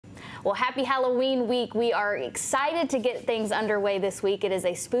Well, happy Halloween week. We are excited to get things underway this week. It is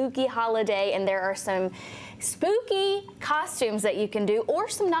a spooky holiday, and there are some spooky costumes that you can do, or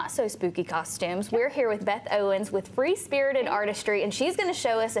some not so spooky costumes. We're here with Beth Owens with Free Spirited Artistry, and she's going to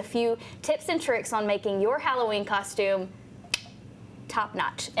show us a few tips and tricks on making your Halloween costume top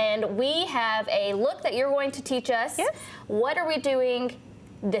notch. And we have a look that you're going to teach us. Yes. What are we doing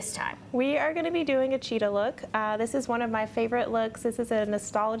this time? We are going to be doing a cheetah look. This is one of my favorite looks. This is a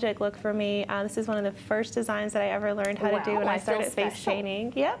nostalgic look for me. This is one of the first designs that I ever learned how to do when I started face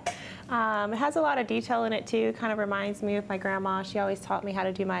painting. Yep. It has a lot of detail in it too. Kind of reminds me of my grandma. She always taught me how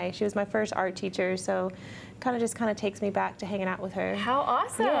to do she was my first art teacher, so kind of takes me back to hanging out with her. How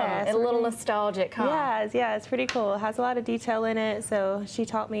awesome. Yeah, a little nostalgic, huh? Yeah, it's pretty cool. It has a lot of detail in it, so she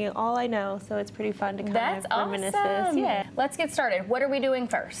taught me all I know, so it's pretty fun to kind of reminisce this. Yeah. Let's get started. What are we doing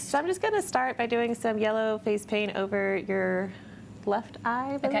first? So I'm just going to start by doing some yellow face paint over your left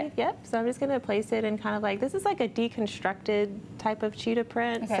eye, I believe. Okay. Yep. So I'm just going to place it in kind of like, this is like a deconstructed type of cheetah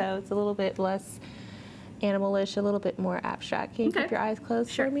print, so it's a little bit less animalish, a little bit more abstract. Can you keep your eyes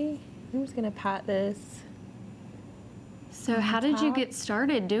closed for me? I'm just going to pat this. So how did you get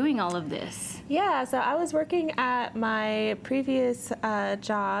started doing all of this? Yeah, so I was working at my previous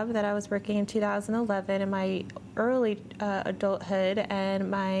job that I was working in 2011 in my early adulthood, and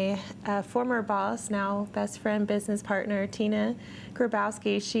my former boss, now best friend, business partner, Tina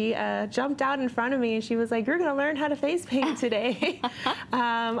Grabowski, she jumped out in front of me and she was like, "You're gonna learn how to face paint today."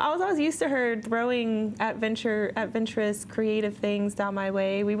 I was always used to her throwing adventurous, creative things down my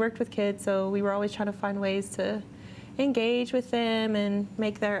way. We worked with kids, so we were always trying to find ways to engage with them and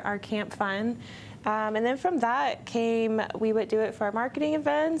make our camp fun. And then from that came, we would do it for our marketing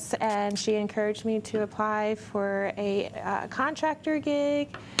events, and she encouraged me to apply for a contractor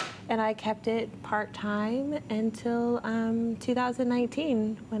gig, and I kept it part-time until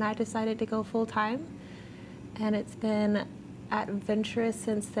 2019 when I decided to go full-time, and it's been adventurous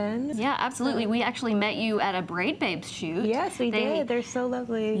since then. Yeah, absolutely. We actually met you at a Braid Babes shoot. Yes, we did. They're so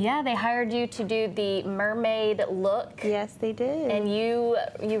lovely. Yeah, they hired you to do the mermaid look. Yes, they did. And you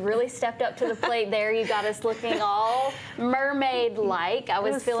really stepped up to the plate there. You got us looking all mermaid-like. I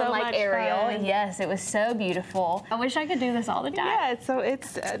was feeling so like Ariel. Fun. Yes, it was so beautiful. I wish I could do this all the time. Yeah, so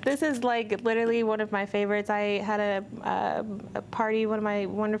this is like literally one of my favorites. I had a party, one of my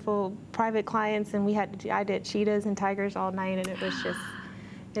wonderful private clients, and I did cheetahs and tigers all night, and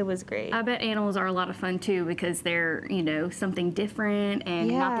it was great. I bet animals are a lot of fun too, because they're, something different and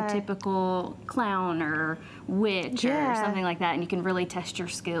not the typical clown or witch or something like that, and you can really test your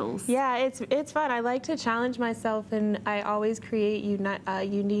skills. Yeah, it's fun. I like to challenge myself, and I always create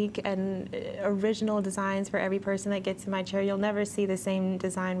unique and original designs for every person that gets in my chair. You'll never see the same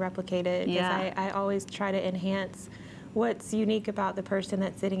design replicated, because I always try to enhance what's unique about the person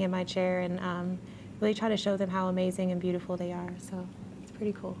that's sitting in my chair, and really try to show them how amazing and beautiful they are. So it's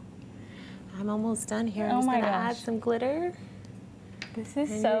pretty cool. I'm almost done here. I'm just gonna add some glitter. This is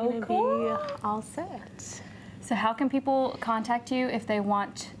so cool. Be all set. So how can people contact you if they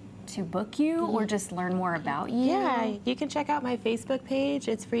want to book you or just learn more about you? Yeah, you can check out my Facebook page.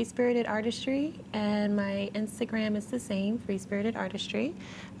 It's Free Spirited Artistry, and my Instagram is the same, Free Spirited Artistry.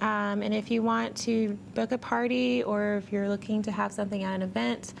 And if you want to book a party, or if you're looking to have something at an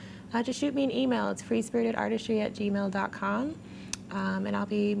event, just shoot me an email. It's freespiritedartistry@gmail.com, and I'll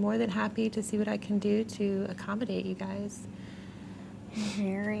be more than happy to see what I can do to accommodate you guys.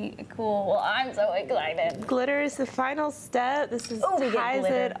 Very cool. Well, I'm so excited. Glitter is the final step. This is ties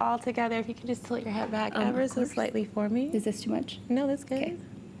it all together. If you can just tilt your head back ever so slightly for me. Is this too much? No, that's good. Okay.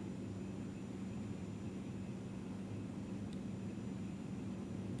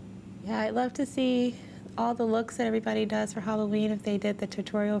 Yeah, I'd love to see all the looks that everybody does for Halloween. If they did the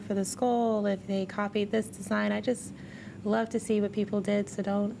tutorial for the skull, if they copied this design, I just love to see what people did, so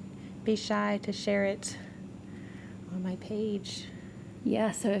don't be shy to share it on my page.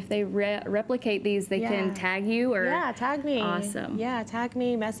 Yeah, so if they replicate these, they can tag you, or? Yeah, tag me. Awesome. Yeah, tag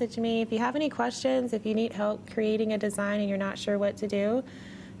me, message me. If you have any questions, if you need help creating a design and you're not sure what to do,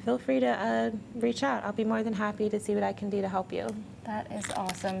 feel free to reach out. I'll be more than happy to see what I can do to help you. That is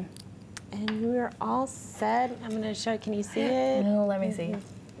awesome. And we're all set. I'm gonna show, can you see it? No, let me see.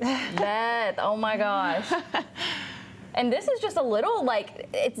 Beth, oh my gosh. And this is just a little, like,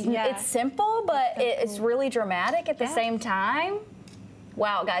 it's simple, but it's really dramatic at the same time.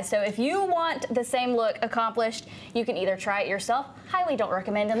 Wow, guys, so if you want the same look accomplished, you can either try it yourself. Highly don't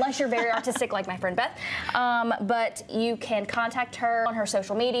recommend, unless you're very artistic like my friend Beth. But you can contact her on her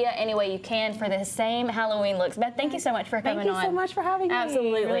social media any way you can for the same Halloween looks. Beth, thank you so much for coming on. Thank you so much for having me.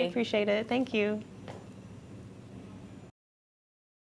 Absolutely. I really appreciate it. Thank you.